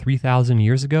around 3,000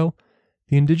 years ago,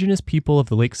 the indigenous people of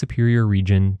the Lake Superior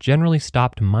region generally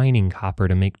stopped mining copper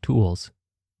to make tools.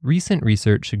 Recent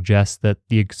research suggests that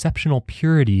the exceptional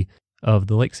purity of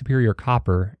the Lake Superior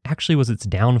copper actually was its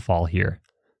downfall here.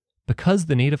 Because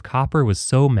the native copper was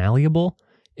so malleable,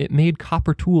 it made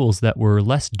copper tools that were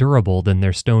less durable than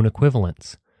their stone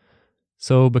equivalents.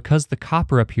 So because the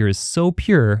copper up here is so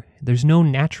pure, there's no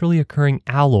naturally occurring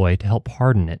alloy to help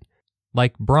harden it.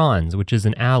 Like bronze, which is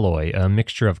an alloy, a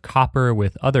mixture of copper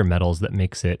with other metals that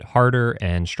makes it harder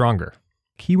and stronger.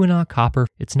 Keweenaw copper,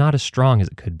 it's not as strong as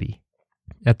it could be.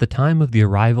 At the time of the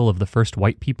arrival of the first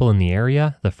white people in the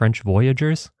area, the French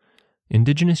voyagers,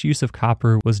 indigenous use of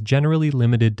copper was generally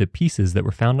limited to pieces that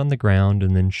were found on the ground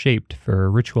and then shaped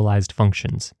for ritualized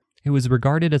functions. It was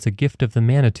regarded as a gift of the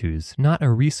Manitous, not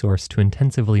a resource to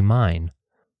intensively mine.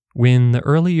 When the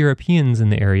early Europeans in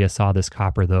the area saw this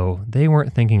copper, though, they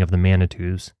weren't thinking of the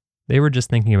Manitous. They were just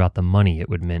thinking about the money it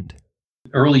would mint.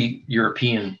 Early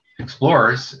European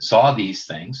explorers saw these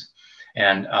things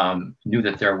and knew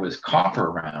that there was copper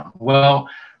around. Well,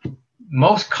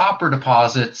 most copper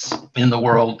deposits in the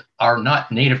world are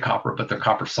not native copper, but they're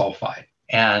copper sulfide.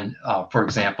 And for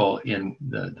example, in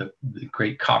the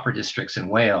great copper districts in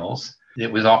Wales, it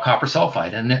was all copper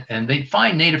sulfide. And they'd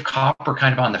find native copper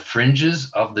kind of on the fringes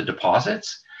of the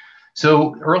deposits.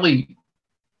 So early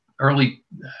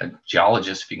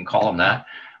geologists, if you can call them that,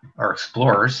 or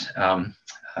explorers,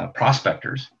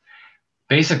 prospectors,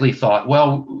 basically thought,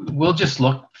 well, we'll just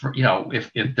look for,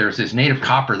 if there's this native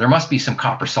copper, there must be some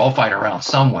copper sulfide around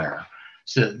somewhere.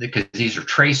 So because these are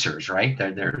tracers, right?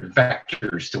 They're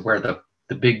vectors to where the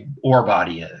big ore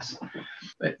body is.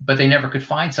 But they never could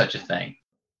find such a thing.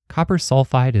 Copper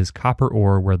sulfide is copper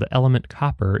ore where the element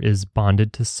copper is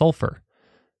bonded to sulfur.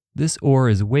 This ore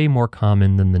is way more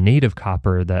common than the native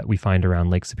copper that we find around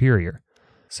Lake Superior.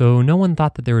 So no one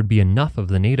thought that there would be enough of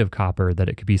the native copper that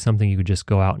it could be something you could just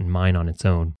go out and mine on its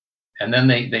own. And then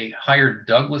they hired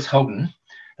Douglas Houghton,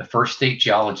 the first state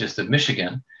geologist of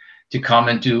Michigan, to come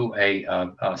and do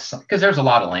because there's a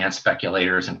lot of land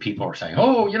speculators and people are saying,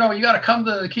 oh, you got to come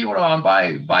to Keweenaw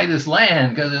and buy this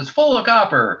land because it's full of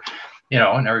copper,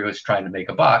 and everybody's trying to make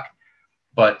a buck.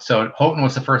 But so Houghton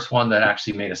was the first one that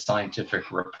actually made a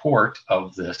scientific report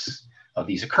of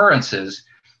these occurrences.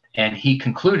 And he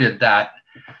concluded that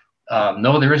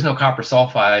no, there is no copper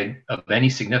sulfide of any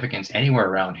significance anywhere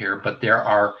around here, but there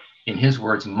are, in his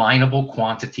words, mineable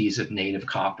quantities of native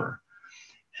copper.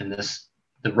 And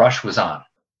the rush was on.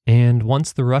 And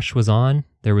once the rush was on,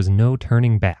 there was no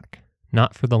turning back.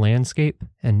 Not for the landscape,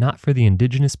 and not for the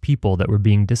indigenous people that were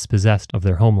being dispossessed of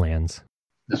their homelands.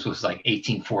 This was like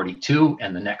 1842,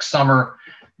 and the next summer,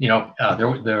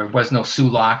 there was no Sioux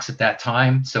locks at that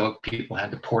time, so people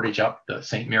had to portage up the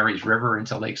St. Mary's River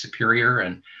into Lake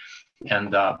Superior,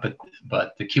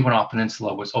 but the Keweenaw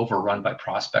Peninsula was overrun by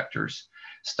prospectors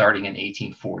starting in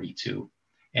 1842,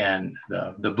 and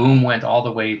the boom went all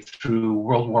the way through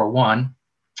World War I,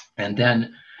 and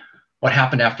then what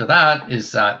happened after that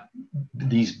is that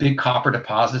these big copper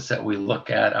deposits that we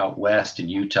look at out west in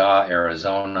Utah,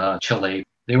 Arizona, Chile,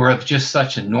 they were of just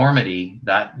such enormity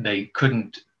that they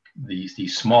couldn't,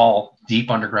 these small,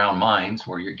 deep underground mines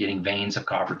where you're getting veins of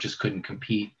copper just couldn't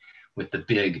compete with the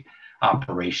big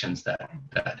operations that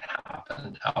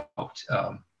happened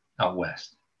out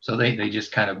west. So they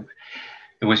just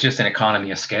it was just an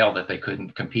economy of scale that they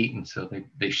couldn't compete. And so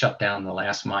they shut down the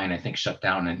last mine, I think shut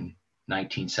down in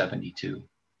 1972.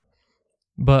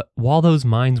 But while those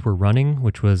mines were running,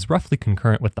 which was roughly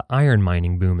concurrent with the iron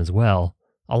mining boom as well,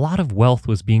 a lot of wealth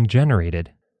was being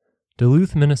generated.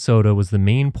 Duluth, Minnesota was the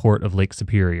main port of Lake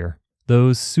Superior.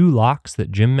 Those Sioux locks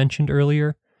that Jim mentioned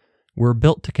earlier were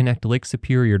built to connect Lake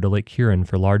Superior to Lake Huron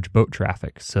for large boat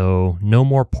traffic, so no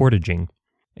more portaging.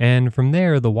 And from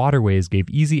there, the waterways gave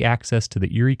easy access to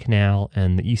the Erie Canal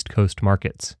and the East Coast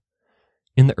markets.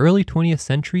 In the early 20th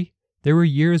century, there were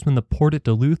years when the port at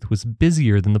Duluth was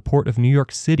busier than the port of New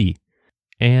York City.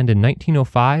 And in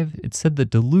 1905, it said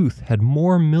that Duluth had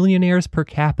more millionaires per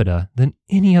capita than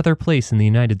any other place in the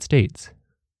United States.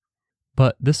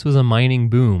 But this was a mining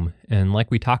boom, and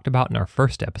like we talked about in our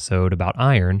first episode about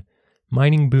iron,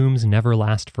 mining booms never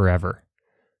last forever.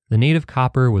 The native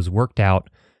copper was worked out,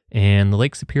 and the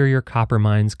Lake Superior copper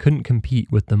mines couldn't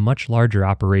compete with the much larger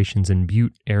operations in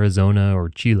Butte, Arizona, or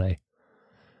Chile.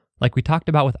 Like we talked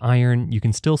about with iron, you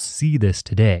can still see this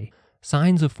today.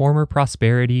 Signs of former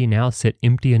prosperity now sit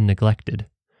empty and neglected.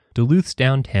 Duluth's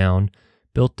downtown,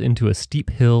 built into a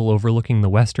steep hill overlooking the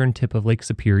western tip of Lake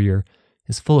Superior,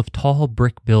 is full of tall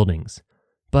brick buildings.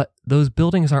 But those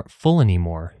buildings aren't full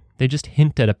anymore. They just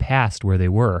hint at a past where they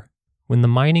were. When the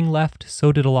mining left,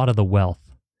 so did a lot of the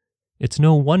wealth. It's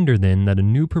no wonder then that a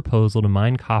new proposal to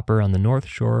mine copper on the north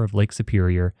shore of Lake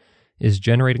Superior is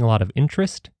generating a lot of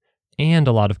interest and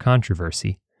a lot of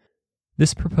controversy.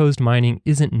 This proposed mining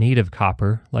isn't native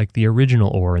copper like the original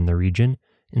ore in the region.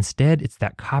 Instead, it's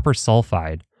that copper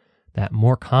sulfide, that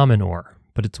more common ore,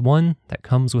 but it's one that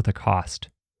comes with a cost.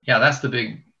 Yeah, that's the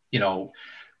big,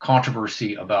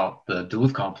 controversy about the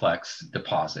Duluth complex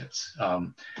deposits.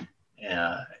 And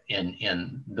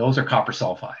those are copper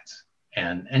sulfides.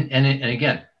 And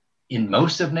again, in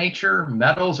most of nature,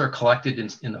 metals are collected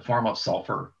in the form of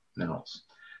sulfur minerals.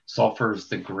 Sulfur is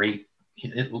the great,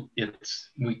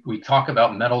 we talk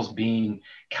about metals being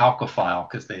chalcophile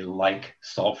because they like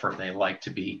sulfur. They like to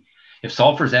be, if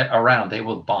sulfur's around, they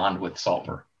will bond with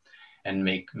sulfur and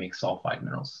make sulfide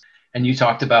minerals. And you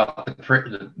talked about the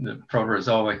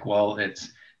Proterozoic. Well,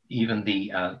 it's even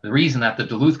the reason that the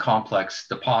Duluth complex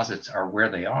deposits are where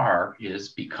they are is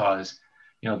because,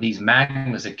 these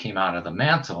magmas that came out of the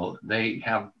mantle, they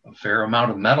have a fair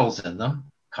amount of metals in them,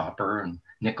 copper and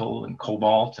nickel and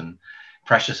cobalt and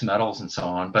precious metals and so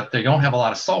on, but they don't have a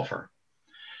lot of sulfur.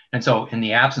 And so in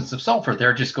the absence of sulfur,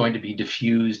 they're just going to be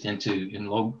diffused in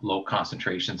low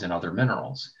concentrations in other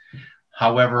minerals.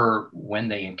 However, when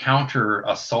they encounter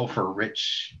a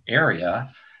sulfur-rich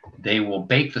area, they will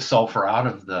bake the sulfur out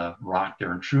of the rock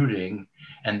they're intruding,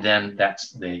 and then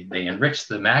they enrich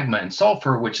the magma in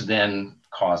sulfur, which then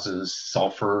causes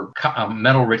sulfur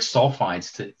metal-rich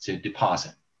sulfides to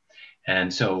deposit.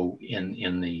 And so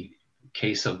in the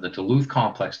case of the Duluth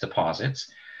complex deposits,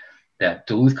 that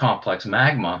Duluth complex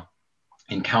magma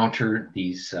encountered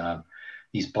these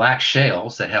black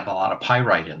shales that have a lot of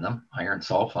pyrite in them, iron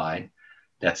sulfide,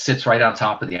 that sits right on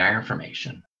top of the iron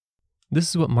formation. This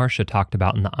is what Marcia talked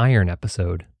about in the iron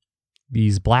episode.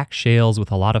 These black shales with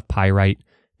a lot of pyrite,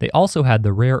 they also had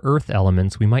the rare earth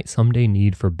elements we might someday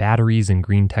need for batteries and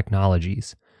green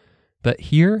technologies. But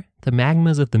here, the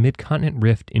magmas of the Mid-Continent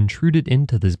Rift intruded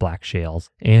into these black shales,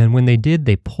 and when they did,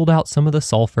 they pulled out some of the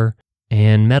sulfur,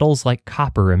 and metals like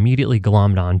copper immediately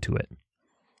glommed onto it.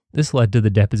 This led to the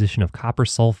deposition of copper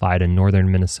sulfide in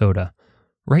northern Minnesota,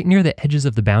 right near the edges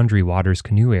of the Boundary Waters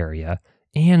canoe area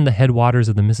and the headwaters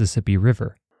of the Mississippi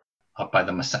River. Up by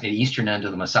the eastern end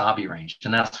of the Mesabi Range.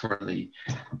 And that's where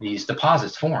these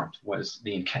deposits formed, was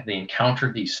they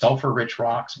encountered these sulfur-rich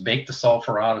rocks, baked the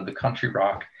sulfur out of the country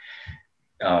rock,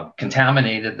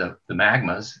 contaminated the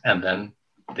magmas, and then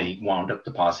they wound up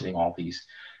depositing all these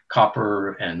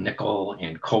copper and nickel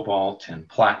and cobalt and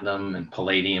platinum and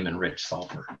palladium and rich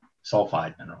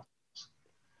sulfide minerals.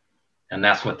 And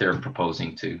that's what they're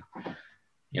proposing to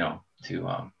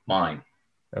mine.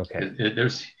 Okay.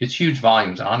 It's huge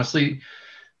volumes. Honestly,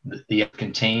 the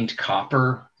contained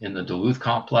copper in the Duluth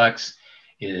complex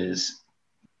is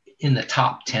in the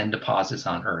top 10 deposits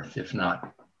on Earth, if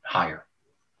not higher.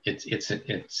 It's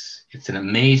an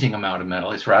amazing amount of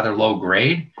metal. It's rather low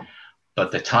grade,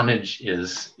 but the tonnage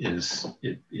is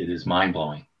mind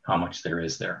blowing how much there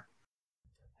is there.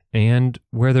 And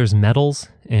where there's metals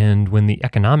and when the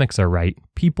economics are right,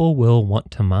 people will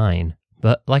want to mine.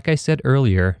 But like I said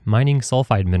earlier, mining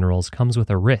sulfide minerals comes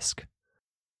with a risk.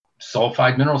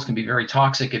 Sulfide minerals can be very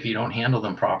toxic if you don't handle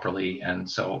them properly. And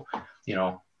so,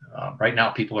 right now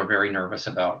people are very nervous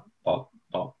about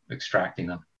extracting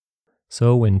them.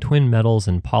 So when Twin Metals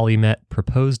and PolyMet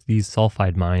proposed these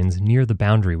sulfide mines near the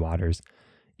Boundary Waters,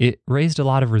 it raised a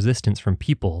lot of resistance from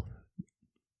people,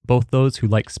 both those who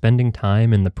like spending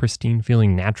time in the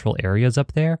pristine-feeling natural areas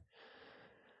up there,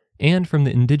 and from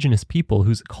the indigenous people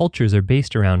whose cultures are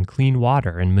based around clean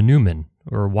water and manoomin,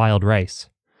 or wild rice.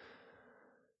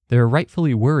 They're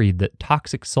rightfully worried that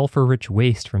toxic sulfur-rich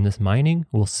waste from this mining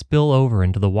will spill over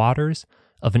into the waters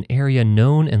of an area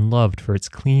known and loved for its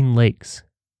clean lakes.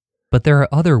 But there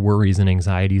are other worries and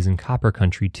anxieties in copper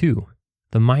country too.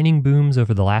 The mining booms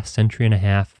over the last century and a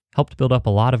half helped build up a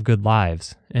lot of good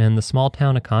lives, and the small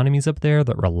town economies up there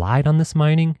that relied on this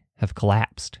mining have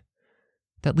collapsed.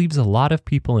 That leaves a lot of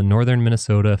people in northern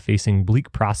Minnesota facing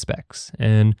bleak prospects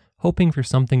and hoping for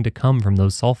something to come from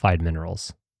those sulfide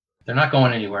minerals. They're not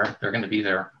going anywhere. They're going to be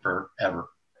there forever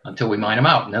until we mine them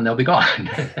out, and then they'll be gone.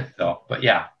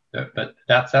 But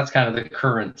that's kind of the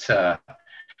current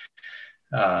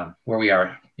where we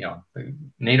are. The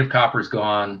native copper is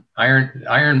gone.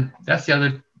 Iron. That's the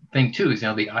other thing too. Is the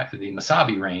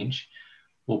Mesabi Range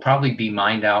will probably be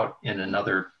mined out in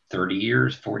another 30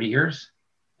 years, 40 years.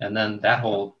 And then that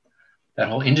whole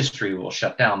industry will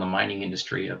shut down. The mining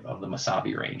industry of the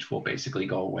Mesabi Range will basically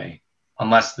go away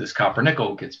unless this copper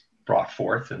nickel gets brought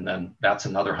forth. And then that's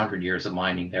another 100 years of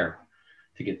mining there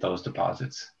to get those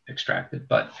deposits extracted.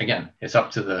 But again, it's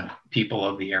up to the people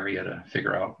of the area to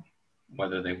figure out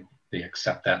whether they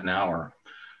accept that now or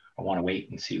want to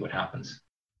wait and see what happens.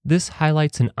 This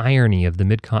highlights an irony of the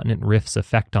Mid-Continent Rift's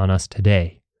effect on us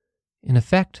today. In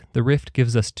effect, the rift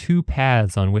gives us two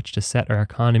paths on which to set our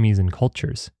economies and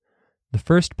cultures. The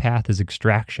first path is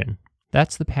extraction.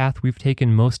 That's the path we've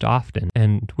taken most often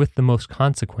and with the most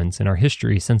consequence in our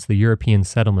history since the European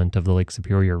settlement of the Lake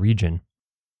Superior region.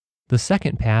 The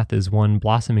second path is one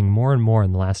blossoming more and more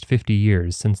in the last 50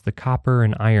 years since the copper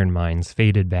and iron mines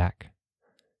faded back.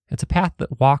 It's a path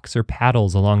that walks or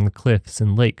paddles along the cliffs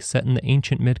and lakes set in the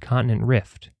ancient Mid-Continent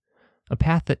Rift, a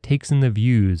path that takes in the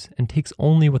views and takes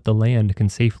only what the land can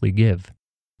safely give.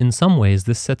 In some ways,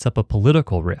 this sets up a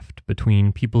political rift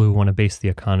between people who want to base the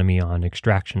economy on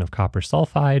extraction of copper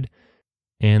sulfide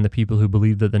and the people who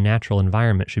believe that the natural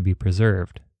environment should be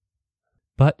preserved.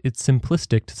 But it's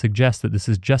simplistic to suggest that this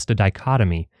is just a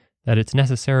dichotomy, that it's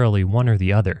necessarily one or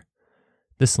the other.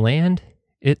 This land,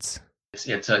 it's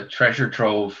a treasure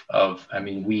trove of,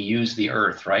 we use the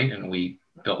earth, right? And we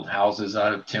build houses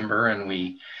out of timber, and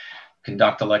we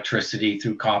conduct electricity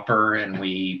through copper, and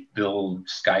we build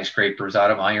skyscrapers out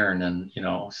of iron. And,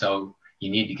 so you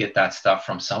need to get that stuff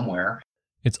from somewhere.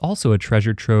 It's also a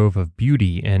treasure trove of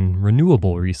beauty and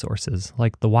renewable resources,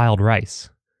 like the wild rice.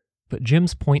 But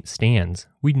Jim's point stands.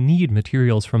 We need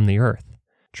materials from the earth.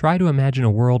 Try to imagine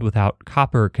a world without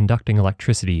copper conducting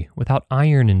electricity, without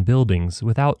iron in buildings,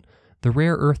 without the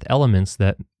rare earth elements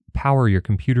that power your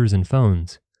computers and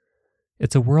phones.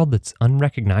 It's a world that's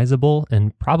unrecognizable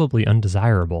and probably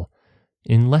undesirable,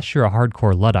 unless you're a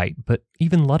hardcore Luddite, but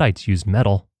even Luddites use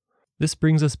metal. This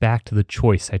brings us back to the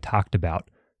choice I talked about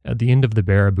at the end of the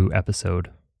Baraboo episode.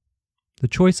 The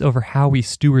choice over how we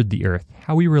steward the earth,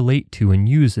 how we relate to and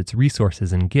use its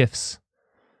resources and gifts.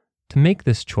 To make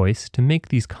this choice, to make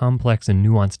these complex and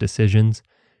nuanced decisions,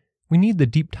 we need the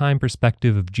deep time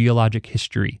perspective of geologic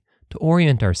history to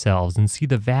orient ourselves and see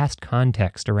the vast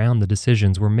context around the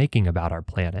decisions we're making about our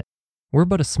planet. We're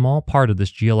but a small part of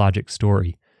this geologic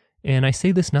story, and I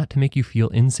say this not to make you feel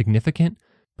insignificant,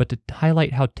 but to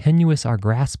highlight how tenuous our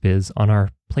grasp is on our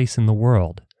place in the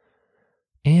world,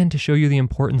 and to show you the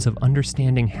importance of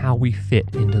understanding how we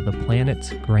fit into the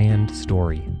planet's grand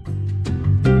story.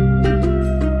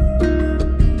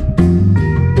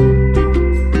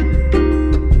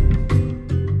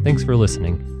 Thanks for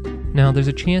listening. Now, there's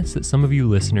a chance that some of you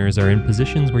listeners are in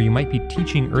positions where you might be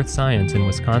teaching earth science in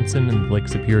Wisconsin and the Lake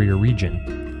Superior region.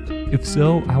 If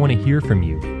so, I want to hear from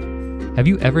you. Have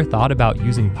you ever thought about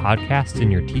using podcasts in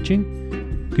your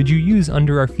teaching? Could you use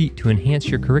Under Our Feet to enhance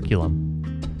your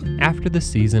curriculum? After this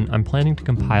season, I'm planning to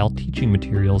compile teaching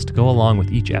materials to go along with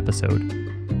each episode.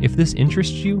 If this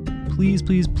interests you,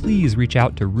 please reach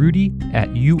out to Rudy at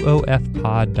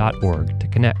uofpod.org to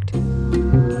connect.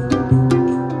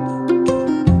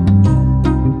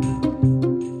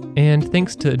 And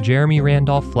thanks to Jeremy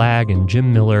Randolph Flagg and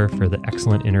Jim Miller for the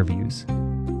excellent interviews.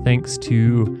 Thanks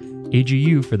to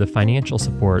AGU for the financial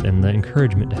support and the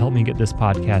encouragement to help me get this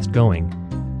podcast going.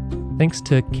 Thanks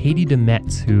to Katie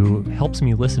DeMetz, who helps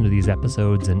me listen to these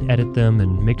episodes and edit them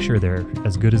and make sure they're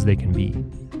as good as they can be.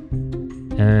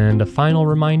 And a final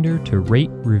reminder to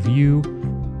rate, review,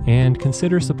 and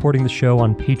consider supporting the show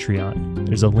on Patreon.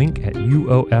 There's a link at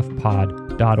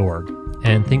uofpod.org.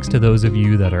 And thanks to those of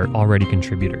you that are already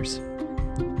contributors.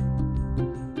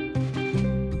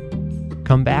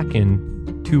 Come back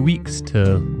in 2 weeks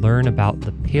to learn about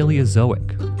the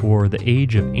Paleozoic, or the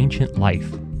age of ancient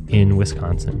life, in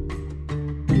Wisconsin.